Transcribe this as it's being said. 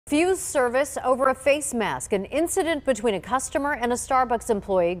Fuse service over a face mask. An incident between a customer and a Starbucks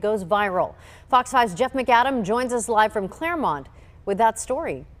employee goes viral. Fox 5's Jeff McAdam joins us live from Claremont with that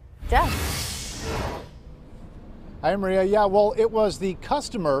story. Jeff. Hi, Maria. Yeah, well, it was the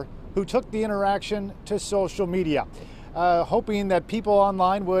customer who took the interaction to social media, hoping that people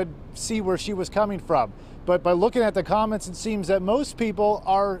online would see where she was coming from. But by looking at the comments, it seems that most people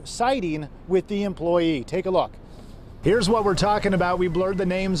are siding with the employee. Take a look. Here's what we're talking about. We blurred the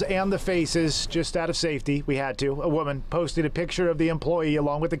names and the faces just out of safety. We had to. A woman posted a picture of the employee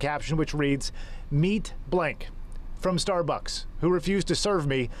along with the caption which reads, "Meet blank from Starbucks, who refused to serve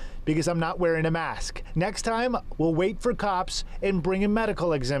me because I'm not wearing a mask. Next time, we'll wait for cops and bring a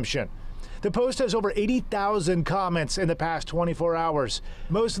medical exemption." The post has over 80,000 comments in the past 24 hours.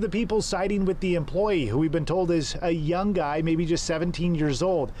 Most of the people siding with the employee, who we've been told is a young guy, maybe just 17 years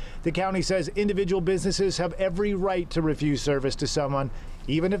old. The county says individual businesses have every right to refuse service to someone,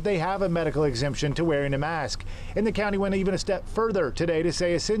 even if they have a medical exemption to wearing a mask. And the county went even a step further today to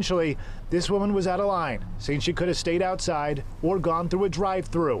say essentially this woman was out of line, saying she could have stayed outside or gone through a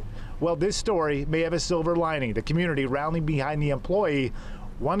drive-through. Well, this story may have a silver lining. The community rallying behind the employee.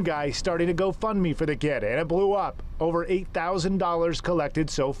 One guy started a GoFundMe for the kid, and it blew up. Over $8,000 collected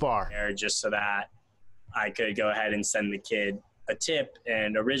so far. Just so that I could go ahead and send the kid a tip.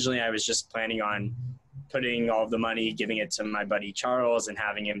 And originally I was just planning on putting all of the money, giving it to my buddy Charles and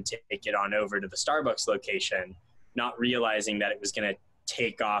having him take it on over to the Starbucks location, not realizing that it was going to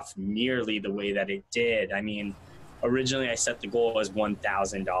take off nearly the way that it did. I mean, originally I set the goal as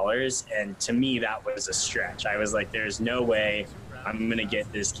 $1,000, and to me that was a stretch. I was like, there's no way I'm gonna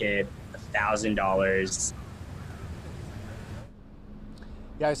get this kid $1,000.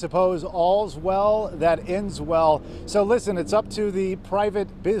 Yeah, I suppose all's well that ends well. So listen, it's up to the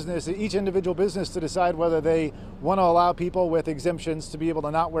private business, each individual business, to decide whether they want to allow people with exemptions to be able to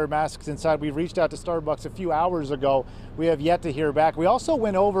not wear masks inside. We reached out to Starbucks a few hours ago. We have yet to hear back. We also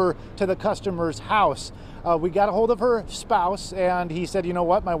went over to the customer's house. We got a hold of her spouse, and he said, you know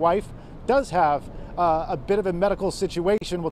what, my wife does have a bit of a medical situation.